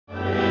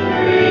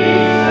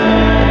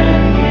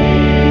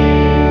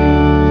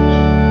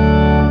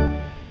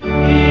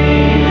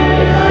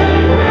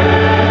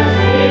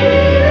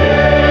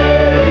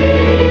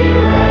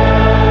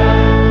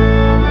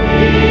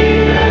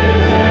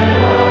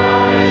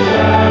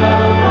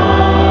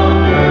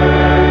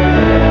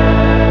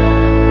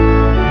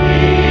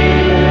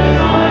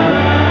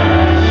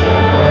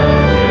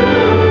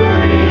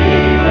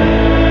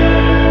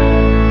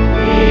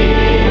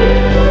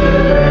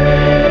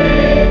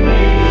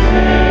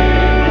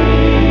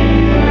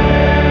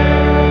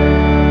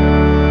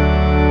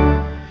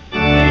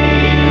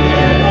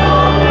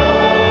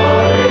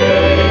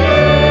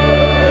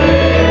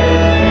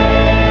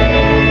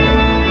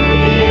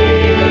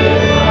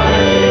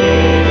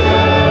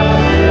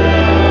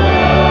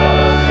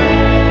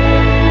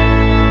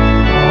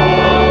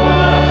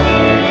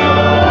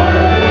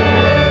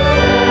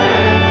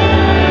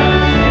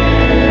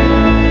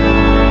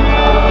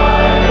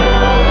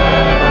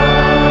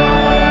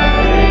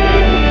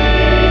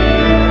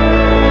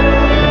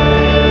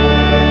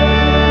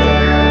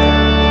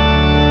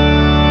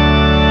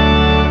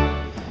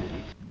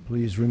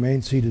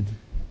seated.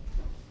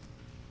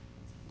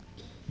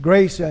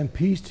 Grace and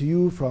peace to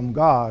you from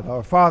God,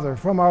 our Father,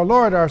 from our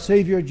Lord, our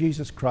Savior,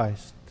 Jesus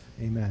Christ.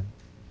 Amen.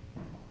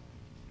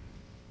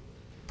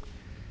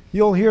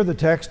 You'll hear the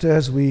text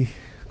as we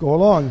go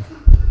along.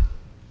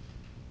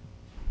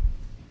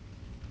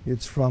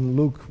 It's from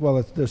Luke,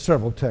 well, there's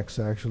several texts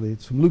actually.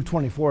 It's from Luke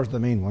 24 is the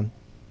main one.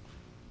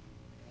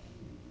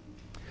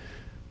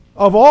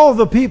 Of all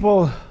the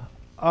people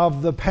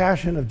of the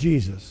passion of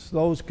Jesus,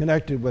 those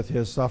connected with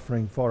his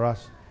suffering for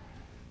us,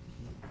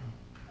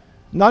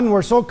 none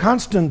were so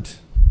constant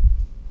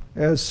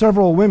as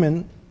several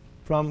women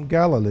from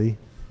Galilee.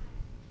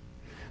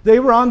 They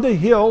were on the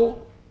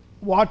hill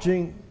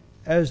watching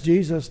as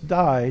Jesus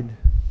died.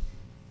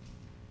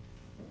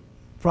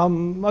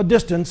 From a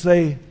distance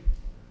they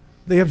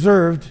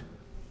observed.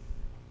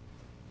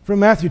 From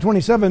Matthew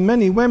 27,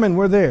 many women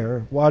were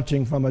there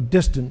watching from a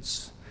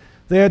distance.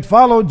 They had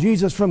followed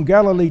Jesus from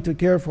Galilee to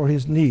care for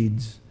his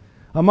needs.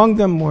 Among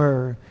them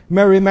were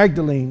Mary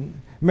Magdalene,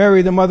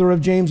 Mary the mother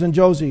of James and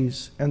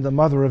Joses, and the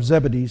mother of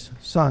Zebedee's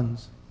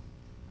sons.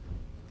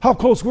 How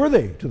close were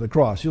they to the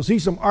cross? You'll see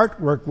some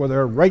artwork where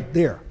they're right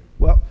there.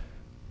 Well,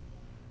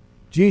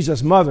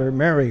 Jesus' mother,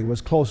 Mary,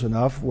 was close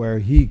enough where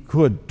he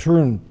could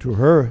turn to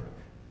her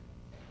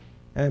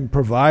and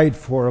provide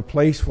for a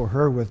place for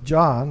her with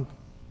John.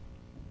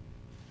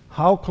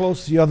 How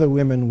close the other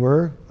women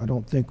were, I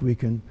don't think we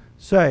can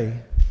say,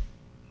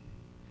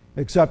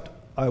 except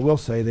I will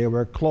say they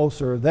were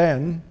closer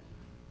than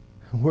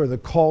were the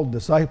called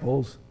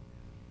disciples,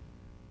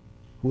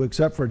 who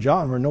except for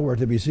John were nowhere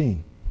to be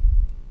seen.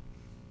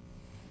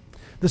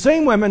 The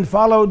same women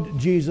followed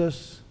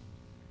Jesus'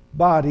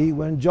 body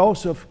when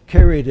Joseph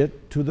carried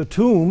it to the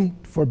tomb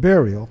for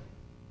burial,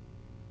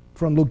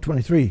 from Luke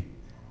 23.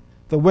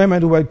 The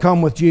women who had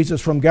come with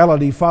Jesus from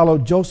Galilee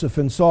followed Joseph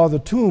and saw the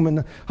tomb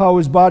and how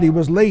his body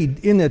was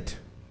laid in it.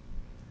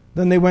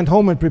 Then they went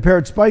home and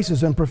prepared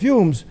spices and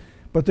perfumes,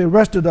 but they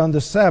rested on the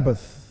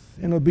Sabbath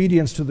in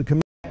obedience to the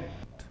command.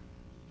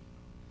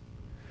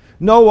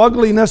 No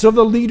ugliness of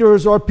the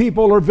leaders or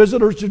people or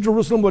visitors to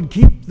Jerusalem would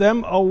keep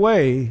them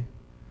away.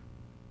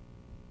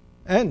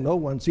 And no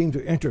one seemed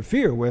to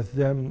interfere with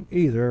them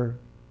either.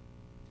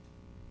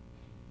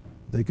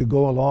 They could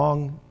go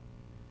along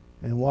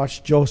and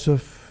watch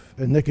Joseph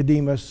and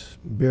Nicodemus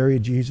bury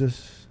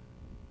Jesus.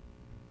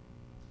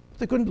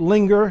 They couldn't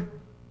linger.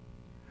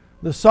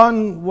 The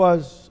sun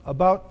was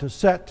about to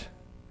set.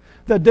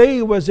 The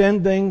day was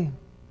ending.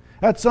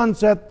 At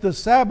sunset, the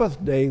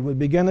Sabbath day would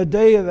begin, a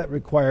day that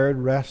required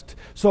rest.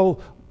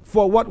 So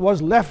for what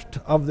was left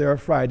of their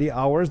Friday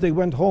hours, they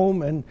went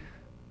home and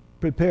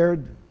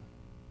prepared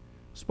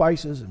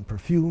spices and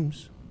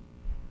perfumes.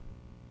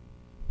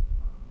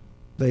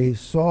 They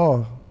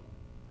saw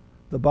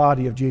the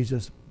body of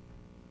Jesus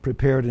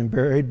prepared and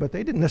buried, but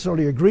they didn't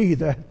necessarily agree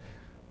that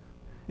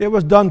it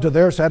was done to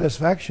their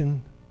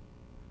satisfaction.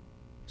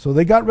 So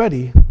they got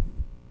ready,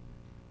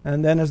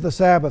 and then as the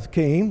Sabbath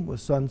came with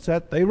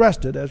sunset, they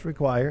rested as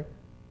required.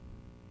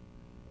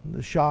 And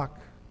the shock,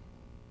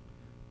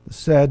 the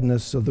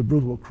sadness of the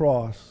brutal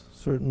cross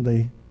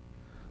certainly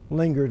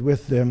lingered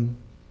with them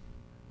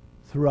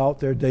throughout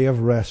their day of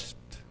rest.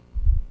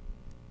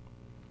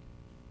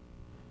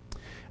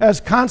 As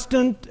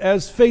constant,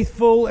 as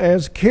faithful,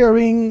 as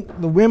caring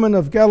the women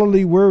of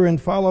Galilee were in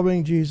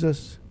following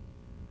Jesus,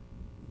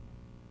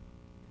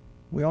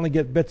 we only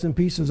get bits and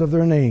pieces of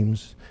their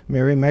names.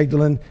 Mary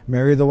Magdalene,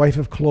 Mary the wife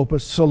of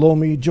Clopas,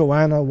 Salome,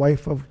 Joanna,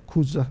 wife of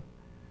Chuza.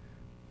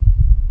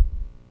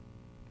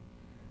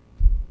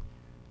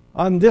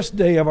 On this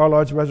day of our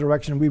Lord's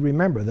resurrection, we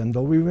remember them,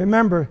 though we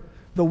remember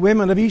the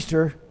women of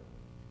Easter,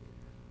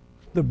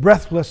 the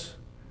breathless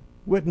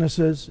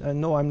witnesses, and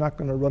no, I'm not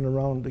going to run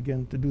around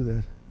again to do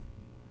that.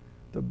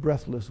 The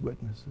breathless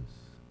witnesses.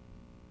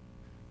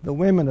 The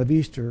women of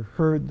Easter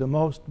heard the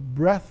most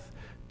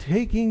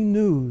breathtaking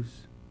news.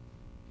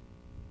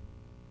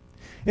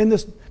 In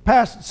this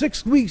past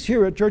 6 weeks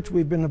here at church,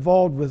 we've been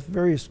involved with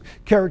various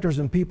characters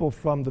and people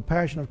from the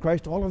Passion of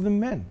Christ, all of them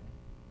men.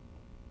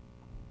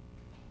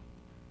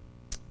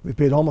 We've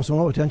paid almost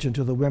no attention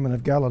to the women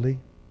of Galilee.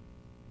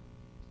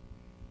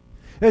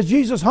 As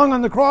Jesus hung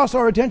on the cross,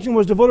 our attention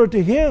was devoted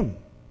to him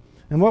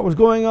and what was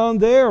going on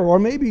there, or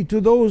maybe to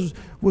those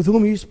with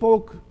whom he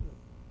spoke.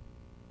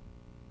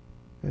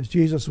 As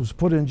Jesus was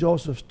put in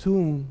Joseph's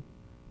tomb,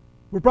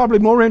 we're probably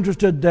more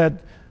interested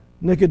that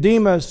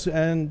Nicodemus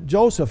and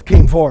Joseph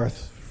came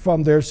forth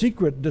from their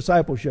secret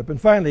discipleship and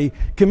finally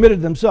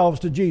committed themselves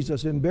to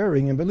Jesus in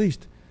burying him. At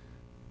least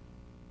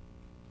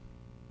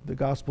the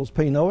Gospels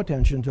pay no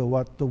attention to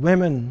what the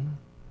women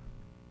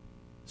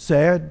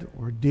said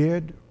or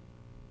did,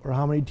 or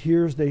how many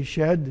tears they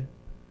shed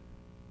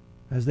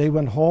as they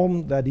went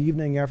home that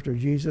evening after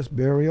Jesus'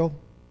 burial.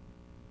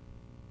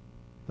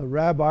 The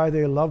rabbi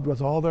they loved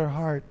with all their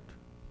heart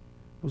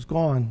was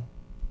gone.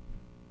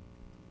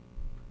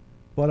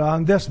 But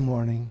on this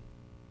morning,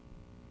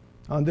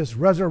 on this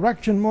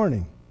resurrection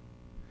morning,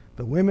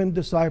 the women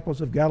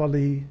disciples of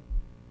Galilee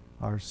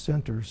are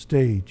center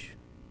stage.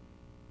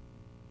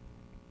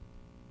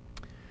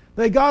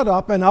 They got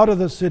up and out of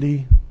the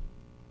city,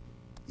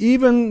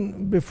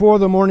 even before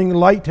the morning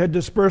light had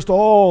dispersed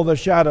all the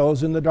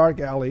shadows in the dark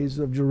alleys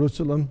of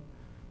Jerusalem.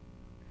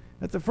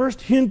 At the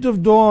first hint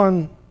of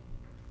dawn,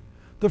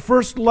 the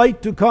first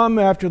light to come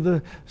after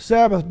the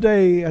Sabbath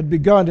day had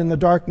begun in the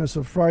darkness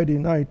of Friday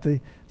night,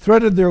 they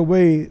threaded their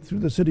way through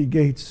the city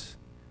gates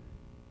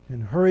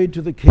and hurried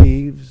to the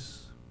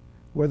caves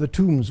where the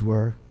tombs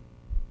were.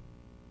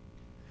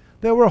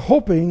 They were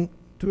hoping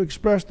to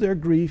express their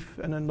grief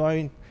and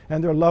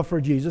their love for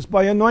Jesus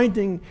by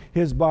anointing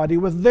his body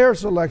with their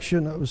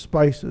selection of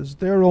spices,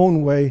 their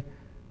own way.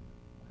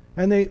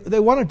 And they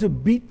wanted to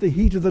beat the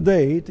heat of the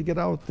day to get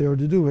out there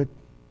to do it.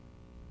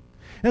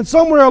 And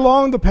somewhere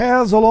along the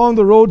paths, along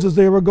the roads as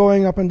they were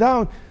going up and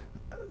down,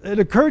 it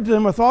occurred to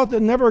them a thought that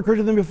never occurred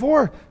to them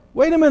before.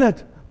 Wait a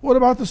minute, what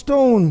about the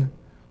stone?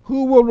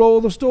 Who will roll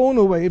the stone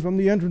away from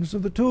the entrance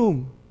of the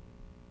tomb?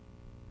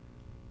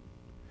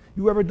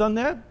 You ever done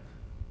that?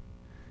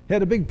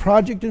 Had a big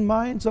project in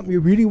mind, something you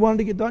really wanted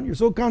to get done? You're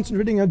so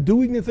concentrating on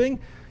doing the thing,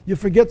 you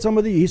forget some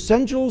of the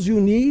essentials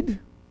you need?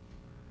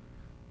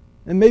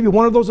 And maybe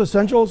one of those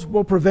essentials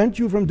will prevent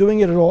you from doing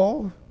it at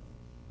all?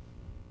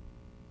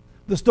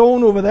 The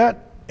stone over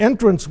that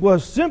entrance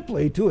was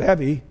simply too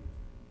heavy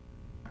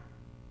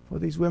for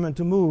these women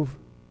to move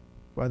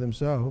by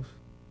themselves.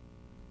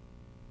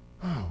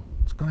 Oh,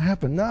 what's going to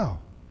happen now?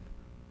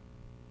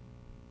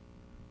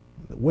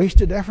 The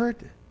wasted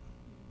effort?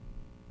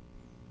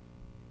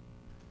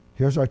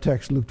 Here's our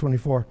text, Luke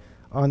 24.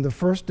 On the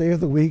first day of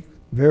the week,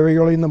 very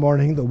early in the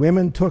morning, the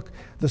women took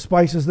the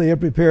spices they had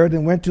prepared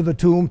and went to the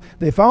tomb.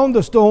 They found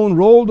the stone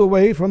rolled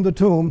away from the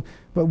tomb,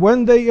 but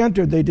when they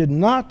entered, they did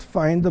not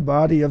find the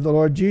body of the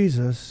Lord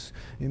Jesus.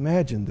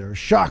 Imagine their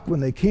shock when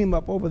they came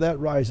up over that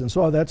rise and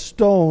saw that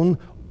stone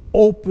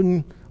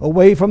open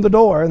away from the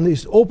door and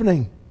this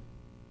opening.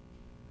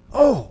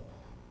 Oh,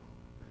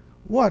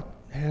 what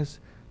has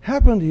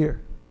happened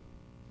here?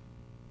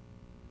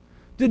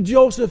 Did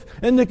Joseph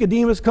and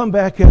Nicodemus come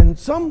back and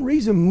some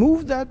reason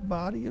move that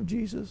body of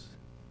Jesus?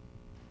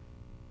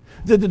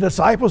 Did the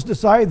disciples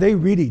decide they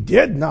really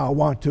did now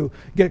want to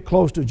get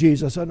close to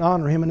Jesus and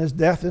honor him in his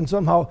death and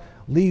somehow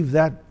leave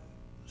that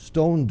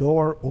stone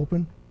door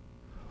open?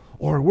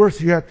 Or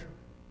worse yet,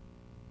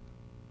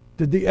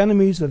 did the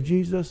enemies of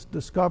Jesus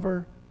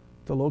discover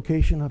the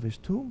location of his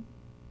tomb?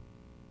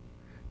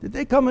 Did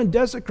they come and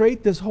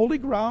desecrate this holy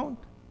ground?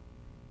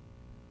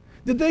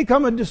 Did they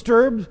come and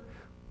disturb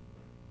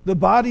the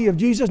body of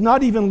Jesus,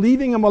 not even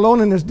leaving him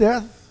alone in his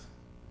death?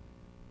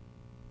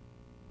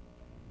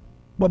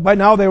 But by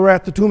now they were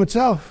at the tomb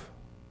itself.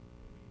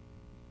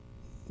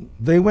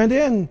 They went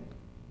in.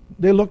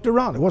 They looked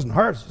around. It wasn't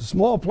hard. It's a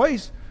small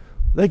place.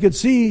 They could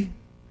see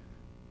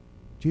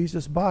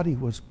Jesus' body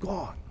was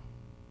gone.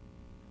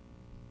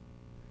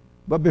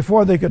 But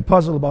before they could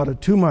puzzle about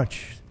it too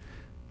much,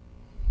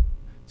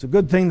 it's a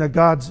good thing that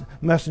God's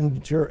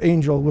messenger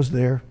angel was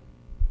there.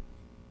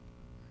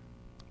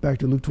 Back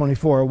to Luke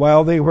 24.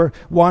 While they were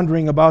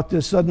wondering about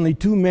this, suddenly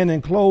two men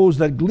in clothes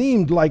that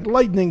gleamed like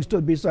lightning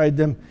stood beside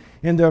them.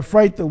 In their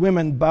fright, the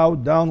women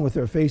bowed down with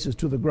their faces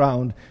to the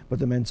ground. But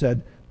the men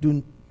said,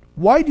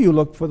 why do you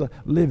look for the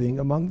living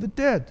among the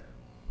dead?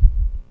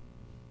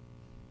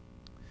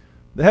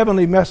 The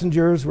heavenly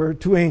messengers were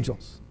two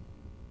angels.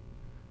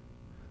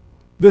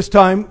 This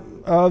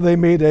time, they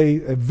made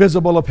a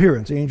visible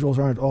appearance. Angels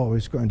aren't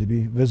always going to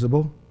be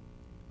visible.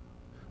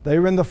 They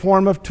were in the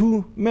form of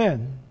two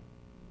men.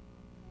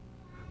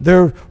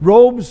 Their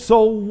robes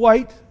so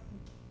white,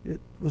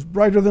 it was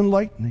brighter than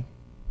lightning.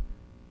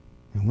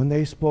 And when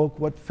they spoke,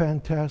 what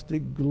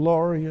fantastic,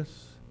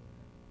 glorious,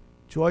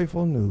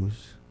 joyful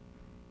news.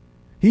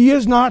 He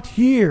is not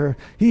here.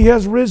 He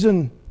has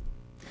risen.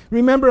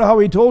 Remember how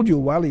he told you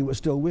while he was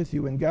still with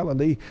you in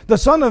Galilee, the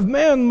Son of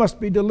Man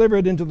must be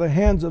delivered into the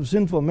hands of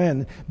sinful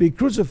men, be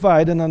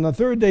crucified, and on the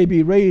third day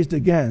be raised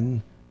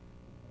again.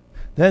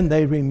 Then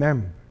they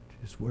remembered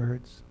his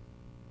words.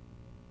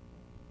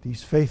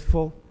 These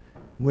faithful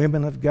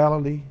women of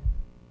Galilee,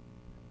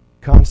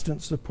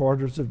 constant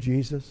supporters of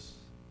Jesus,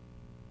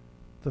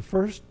 the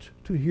first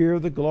to hear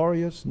the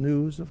glorious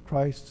news of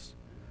Christ's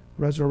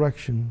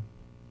resurrection.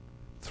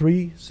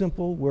 3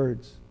 simple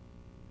words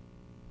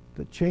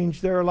that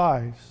changed their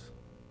lives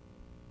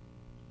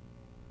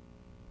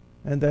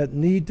and that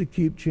need to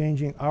keep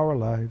changing our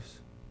lives.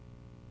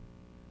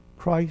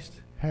 Christ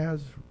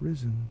has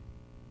risen.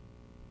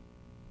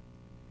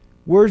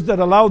 Words that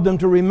allowed them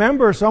to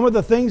remember some of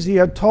the things he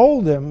had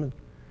told them,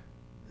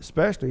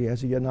 especially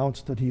as he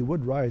announced that he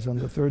would rise on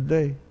the third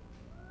day.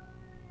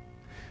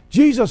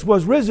 Jesus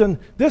was risen.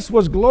 This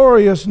was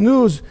glorious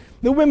news.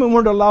 The women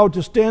weren't allowed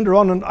to stand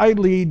around and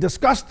idly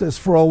discuss this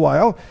for a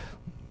while.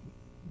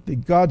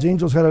 God's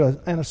angels had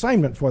an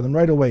assignment for them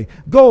right away.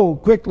 Go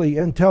quickly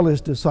and tell his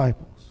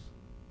disciples.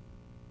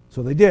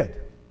 So they did.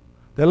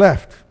 They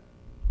left.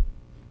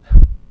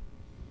 Did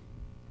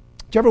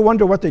you ever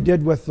wonder what they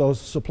did with those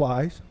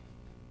supplies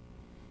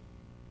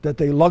that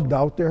they lugged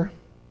out there?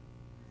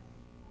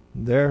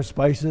 Their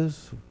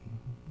spices,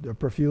 their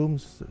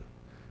perfumes,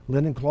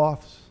 linen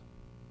cloths.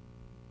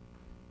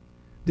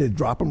 Did they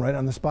drop them right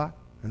on the spot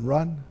and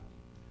run?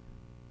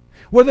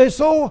 Were they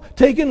so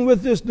taken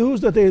with this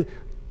news that they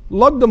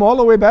lugged them all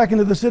the way back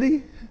into the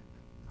city?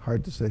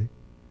 Hard to say.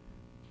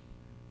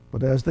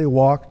 But as they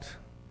walked,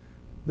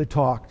 they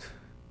talked,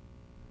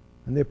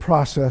 and they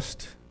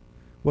processed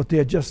what they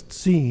had just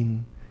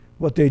seen,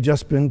 what they had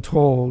just been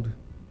told.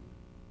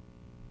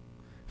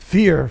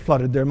 Fear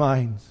flooded their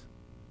minds.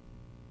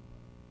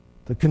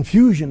 The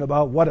confusion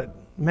about what it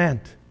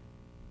meant.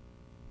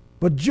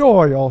 But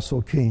joy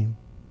also came.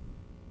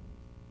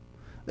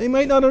 They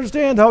might not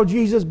understand how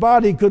Jesus'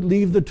 body could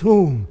leave the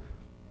tomb.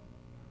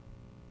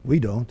 We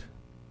don't.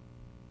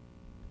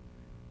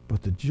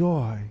 But the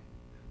joy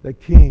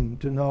that came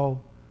to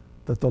know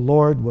that the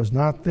Lord was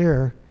not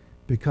there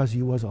because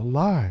he was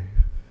alive.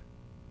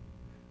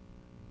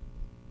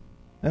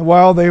 And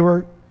while they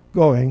were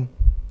going,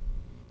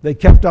 they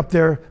kept up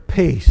their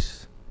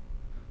pace,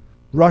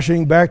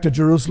 rushing back to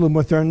Jerusalem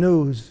with their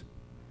news,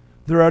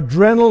 their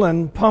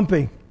adrenaline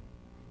pumping,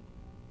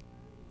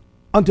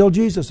 until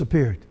Jesus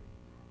appeared.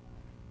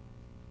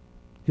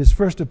 His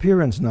first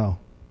appearance now.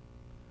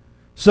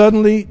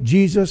 Suddenly,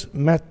 Jesus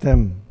met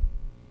them.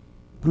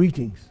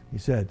 Greetings, he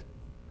said.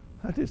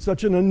 That is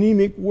such an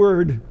anemic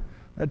word,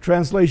 that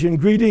translation,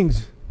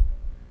 greetings.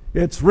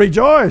 It's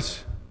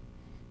rejoice.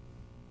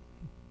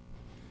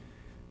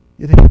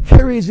 It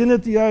carries in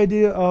it the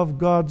idea of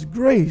God's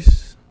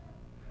grace,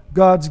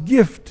 God's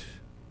gift.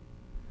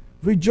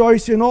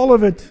 Rejoice in all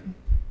of it.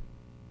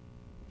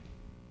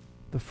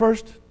 The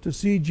first to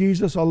see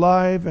Jesus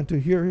alive and to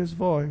hear his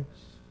voice.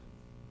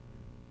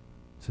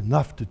 It's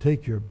enough to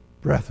take your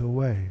breath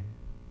away.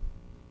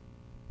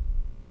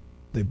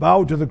 They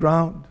bowed to the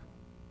ground.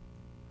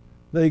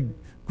 They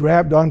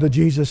grabbed onto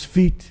Jesus'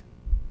 feet.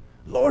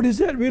 Lord, is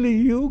that really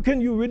you?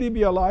 Can you really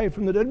be alive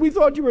from the dead? We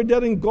thought you were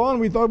dead and gone.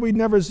 We thought we'd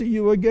never see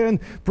you again.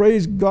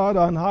 Praise God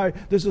on high.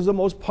 This is the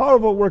most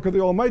powerful work of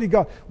the Almighty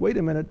God. Wait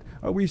a minute.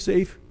 Are we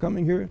safe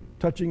coming here,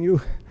 touching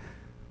you?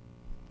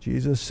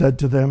 Jesus said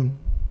to them,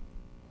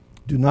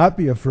 do not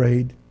be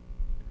afraid.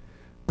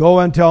 Go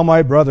and tell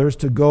my brothers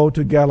to go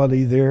to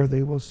Galilee. There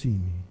they will see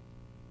me.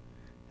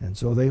 And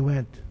so they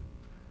went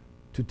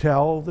to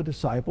tell the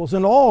disciples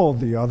and all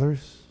the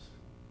others.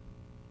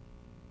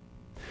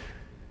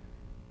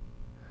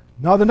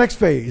 Now the next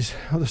phase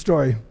of the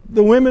story.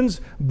 The women's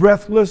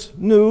breathless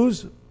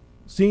news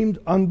seemed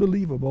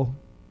unbelievable.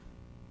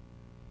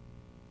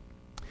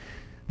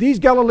 These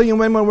Galilean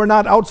women were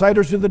not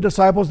outsiders to the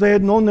disciples. They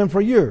had known them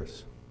for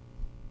years.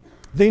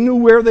 They knew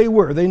where they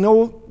were. They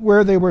knew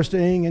where they were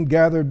staying and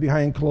gathered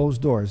behind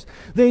closed doors.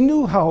 They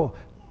knew how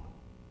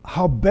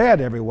bad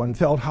everyone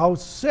felt, how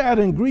sad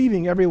and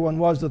grieving everyone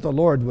was that the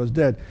Lord was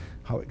dead.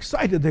 How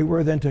excited they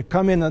were then to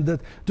come in and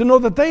to know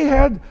that they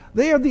had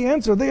the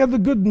answer. They had the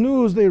good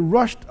news. They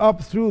rushed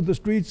up through the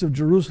streets of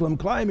Jerusalem,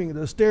 climbing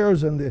the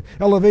stairs and the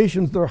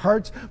elevations, their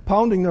hearts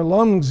pounding, their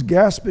lungs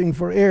gasping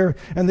for air,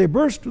 and they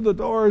burst through the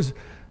doors.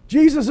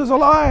 Jesus is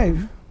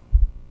alive.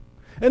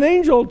 An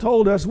angel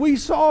told us. We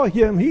saw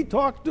him. He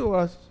talked to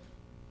us.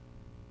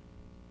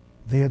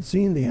 They had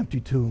seen the empty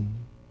tomb.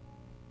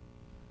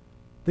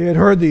 They had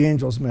heard the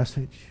angel's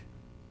message.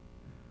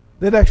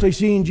 They'd actually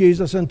seen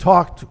Jesus and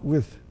talked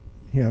with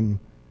him.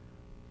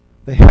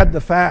 They had the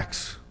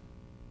facts.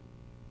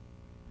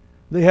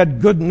 They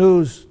had good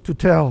news to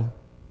tell.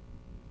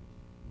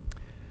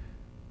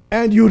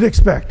 And you'd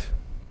expect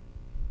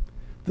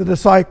the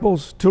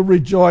disciples to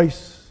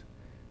rejoice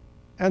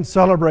and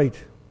celebrate.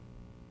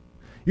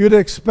 You'd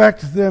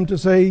expect them to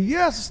say,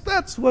 yes,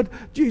 that's what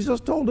Jesus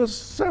told us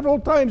several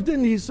times.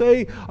 Didn't he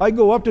say, I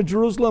go up to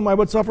Jerusalem, I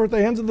would suffer at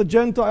the hands of the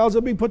Gentiles,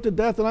 I'd be put to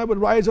death, and I would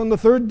rise on the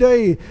third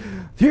day.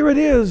 Here it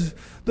is,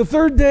 the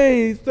third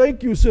day.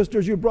 Thank you,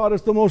 sisters, you brought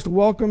us the most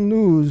welcome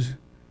news.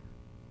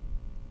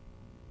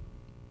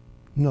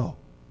 No.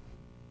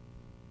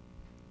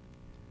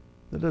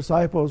 The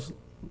disciples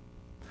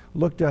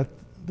looked at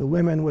the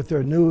women with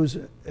their news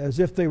as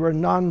if they were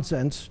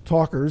nonsense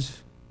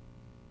talkers.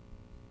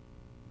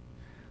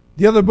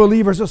 The other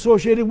believers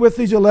associated with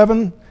these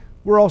 11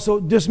 were also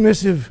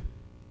dismissive.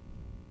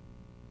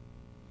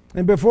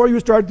 And before you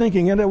start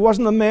thinking it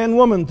wasn't a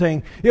man-woman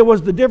thing. It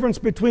was the difference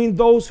between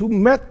those who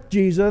met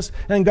Jesus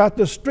and got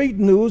the straight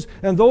news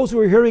and those who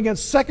were hearing it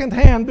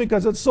secondhand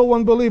because it's so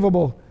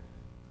unbelievable.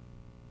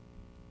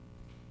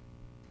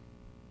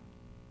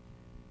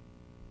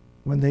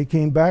 When they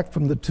came back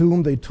from the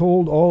tomb, they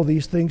told all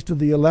these things to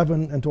the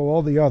 11 and to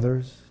all the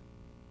others.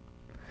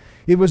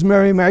 It was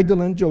Mary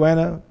Magdalene,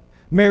 Joanna,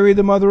 Mary,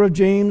 the mother of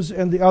James,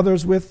 and the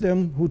others with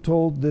them who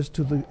told this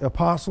to the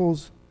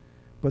apostles,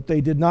 but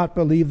they did not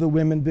believe the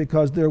women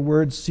because their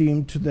words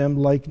seemed to them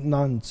like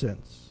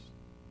nonsense.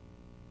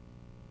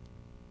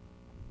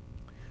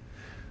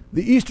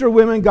 The Easter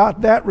women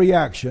got that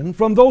reaction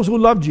from those who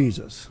loved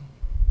Jesus.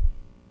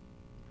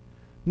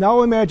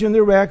 Now imagine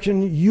the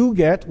reaction you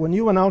get when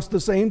you announce the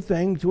same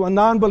thing to a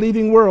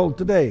non-believing world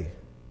today.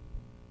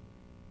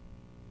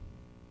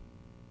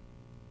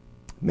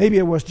 Maybe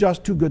it was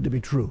just too good to be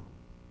true.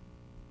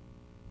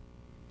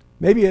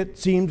 Maybe it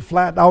seemed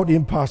flat out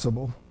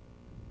impossible.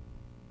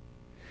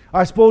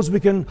 I suppose we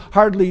can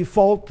hardly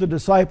fault the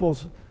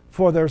disciples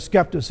for their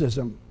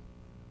skepticism,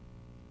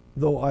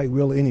 though I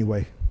will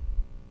anyway.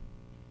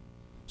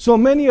 So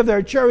many of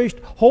their cherished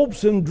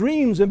hopes and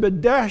dreams have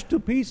been dashed to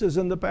pieces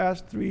in the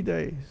past 3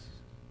 days.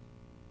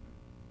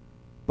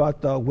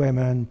 But the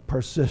women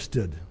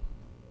persisted.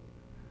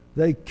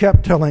 They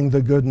kept telling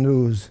the good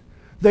news.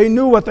 They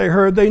knew what they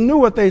heard. They knew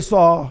what they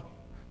saw.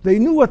 They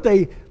knew what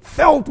they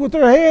felt with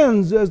their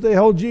hands as they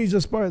held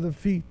Jesus by the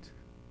feet.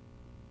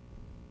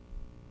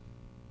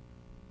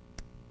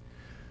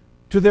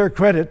 To their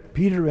credit,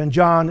 Peter and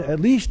John at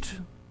least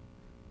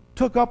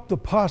took up the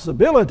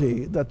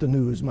possibility that the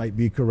news might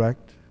be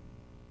correct.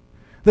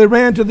 They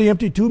ran to the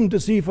empty tomb to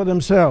see for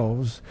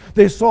themselves.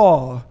 They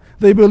saw,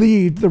 they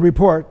believed the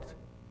report.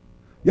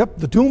 Yep,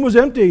 the tomb was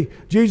empty.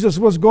 Jesus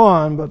was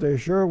gone, but they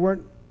sure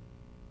weren't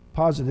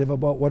positive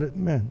about what it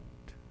meant.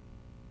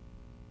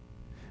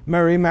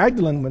 Mary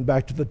Magdalene went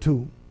back to the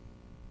tomb.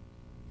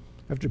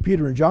 After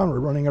Peter and John were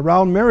running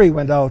around, Mary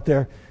went out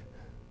there.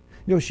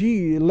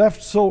 She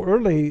left so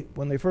early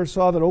when they first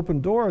saw that open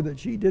door that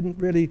she didn't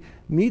really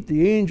meet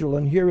the angel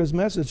and hear his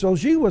message. So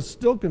she was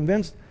still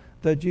convinced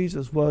that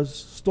Jesus was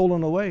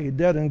stolen away,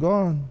 dead and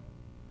gone.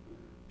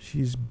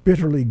 She's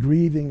bitterly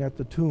grieving at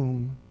the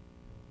tomb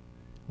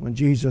when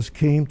Jesus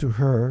came to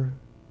her,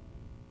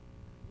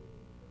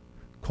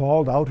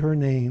 called out her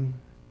name,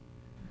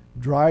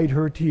 dried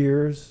her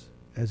tears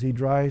as he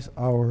dries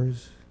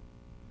ours,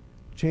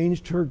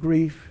 changed her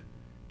grief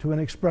to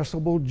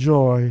inexpressible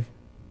joy.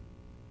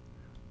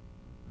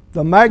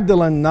 The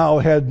Magdalene now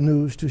had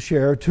news to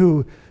share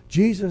too.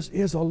 Jesus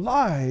is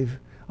alive.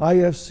 I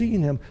have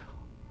seen him.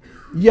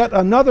 Yet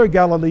another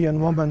Galilean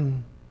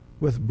woman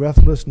with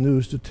breathless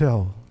news to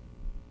tell.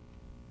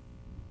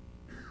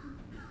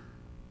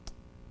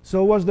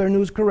 So was their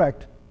news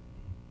correct?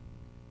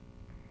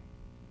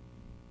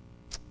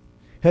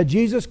 Had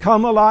Jesus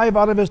come alive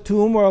out of his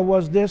tomb, or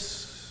was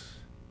this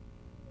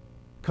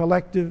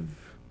collective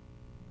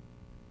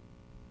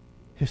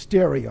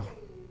hysteria?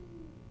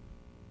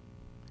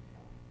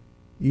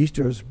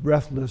 Easter's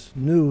breathless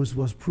news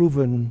was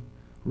proven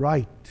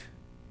right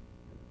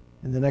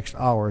in the next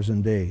hours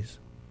and days.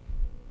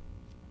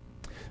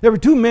 There were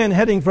two men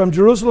heading from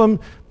Jerusalem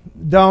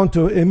down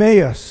to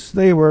Emmaus.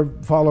 They were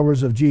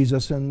followers of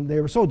Jesus, and they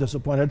were so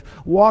disappointed,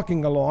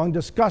 walking along,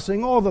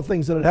 discussing all the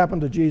things that had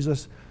happened to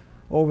Jesus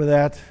over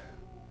that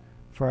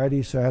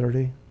Friday,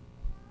 Saturday.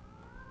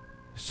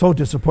 So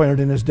disappointed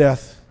in his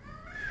death.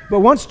 But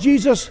once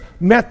Jesus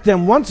met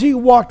them, once he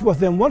walked with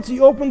them, once he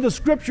opened the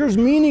Scriptures'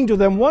 meaning to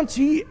them, once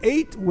he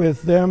ate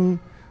with them,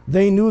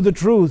 they knew the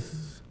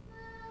truth.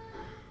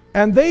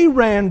 And they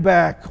ran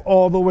back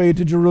all the way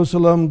to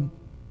Jerusalem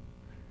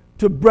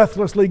to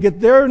breathlessly get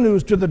their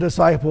news to the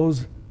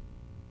disciples.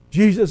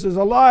 Jesus is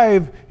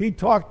alive. He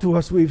talked to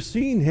us. We've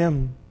seen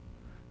him.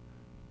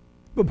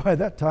 But by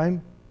that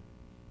time,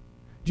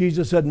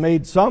 Jesus had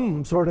made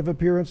some sort of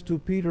appearance to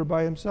Peter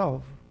by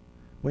himself.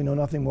 We know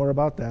nothing more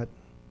about that.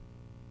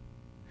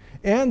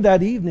 And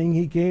that evening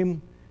he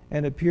came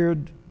and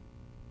appeared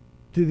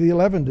to the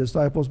 11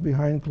 disciples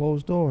behind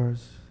closed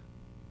doors.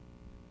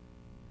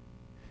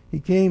 He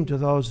came to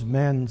those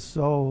men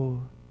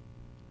so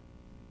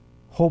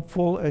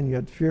hopeful and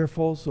yet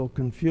fearful, so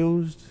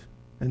confused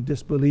and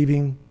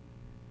disbelieving,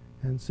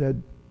 and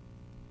said,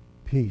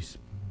 "Peace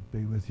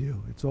be with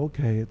you. It's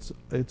okay.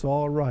 It's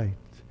all right.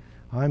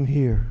 I'm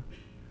here.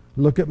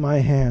 Look at my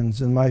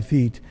hands and my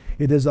feet.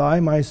 It is I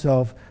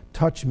myself.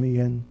 Touch me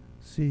and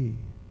see."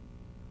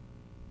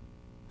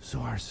 So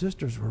our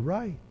sisters were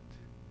right.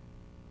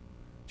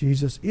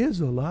 Jesus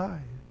is alive,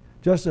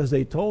 just as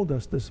they told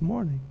us this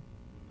morning.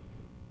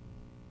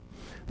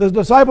 The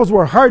disciples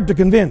were hard to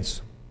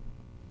convince.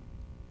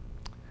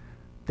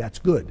 That's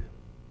good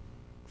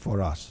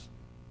for us.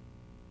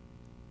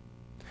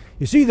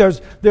 You see,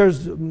 there's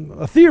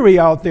a theory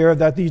out there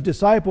that these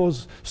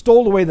disciples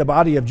stole away the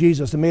body of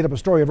Jesus and made up a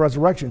story of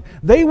resurrection.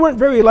 They weren't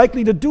very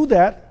likely to do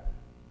that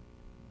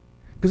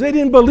because they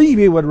didn't believe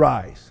he would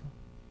rise.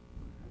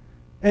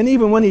 And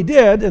even when he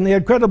did, and they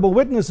had credible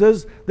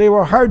witnesses, they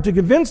were hard to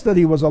convince that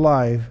he was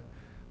alive.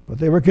 But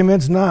they were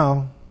convinced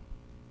now.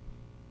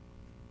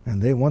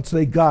 And once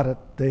they got it,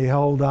 they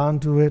held on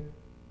to it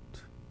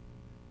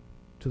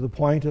to the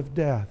point of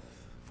death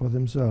for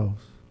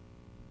themselves.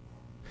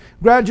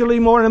 Gradually,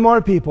 more and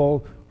more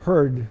people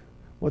heard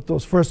what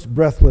those first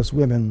breathless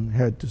women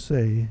had to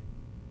say.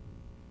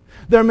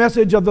 Their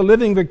message of the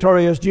living,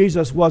 victorious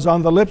Jesus was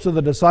on the lips of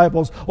the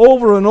disciples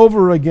over and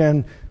over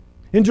again.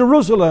 In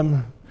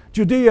Jerusalem,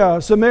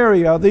 Judea,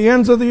 Samaria, the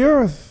ends of the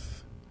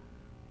earth.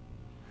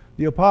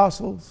 The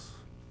apostles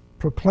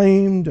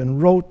proclaimed and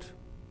wrote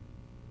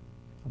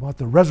about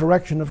the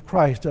resurrection of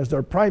Christ as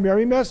their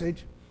primary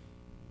message.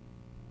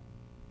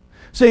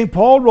 St.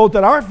 Paul wrote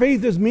that our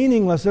faith is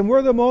meaningless and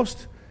we're the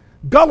most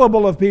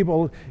gullible of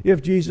people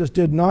if Jesus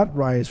did not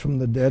rise from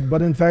the dead,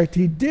 but in fact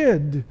he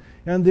did.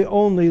 And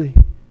only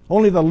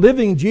the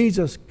living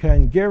Jesus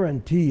can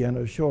guarantee and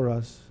assure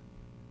us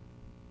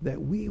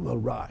that we will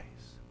rise,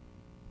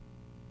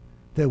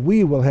 that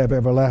we will have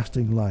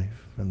everlasting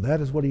life. And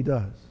that is what he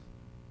does.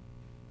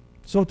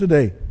 So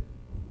today,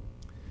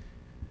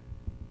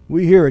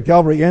 we here at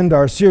Calvary end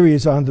our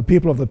series on the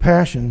people of the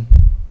Passion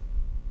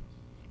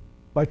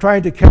by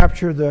trying to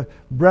capture the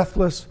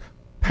breathless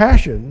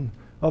passion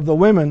of the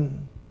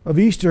women of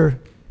Easter.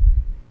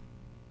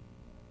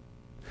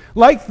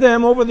 Like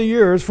them, over the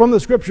years, from the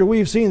Scripture,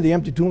 we've seen the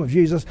empty tomb of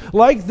Jesus.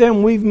 Like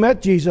them, we've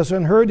met Jesus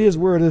and heard His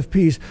word of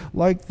peace.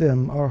 Like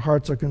them, our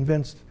hearts are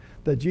convinced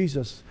that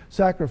Jesus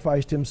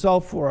sacrificed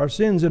Himself for our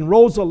sins and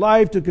rose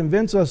alive to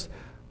convince us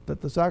that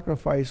the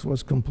sacrifice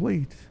was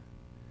complete.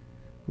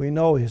 We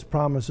know His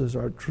promises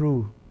are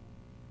true.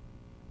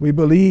 We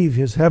believe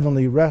His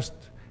heavenly rest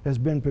has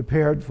been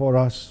prepared for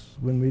us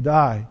when we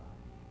die.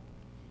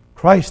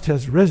 Christ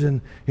has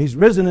risen. He's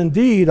risen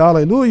indeed.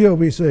 Hallelujah,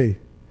 we say.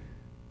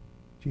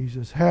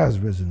 Jesus has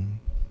risen.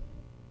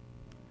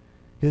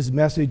 His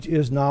message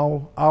is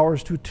now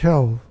ours to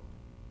tell.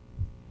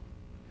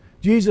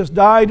 Jesus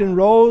died and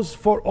rose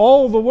for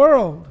all the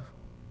world.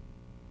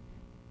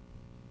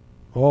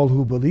 All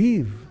who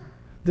believe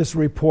this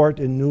report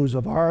and news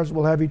of ours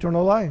will have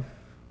eternal life.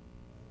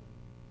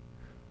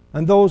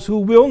 And those who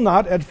will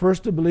not at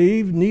first to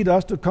believe need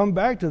us to come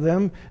back to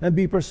them and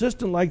be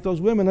persistent like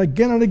those women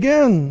again and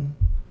again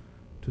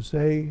to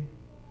say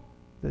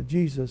that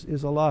Jesus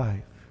is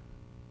alive,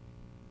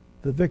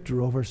 the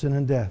victor over sin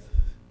and death.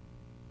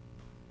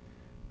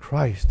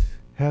 Christ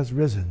has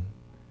risen.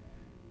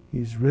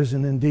 He's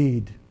risen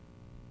indeed.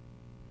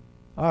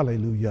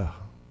 Hallelujah.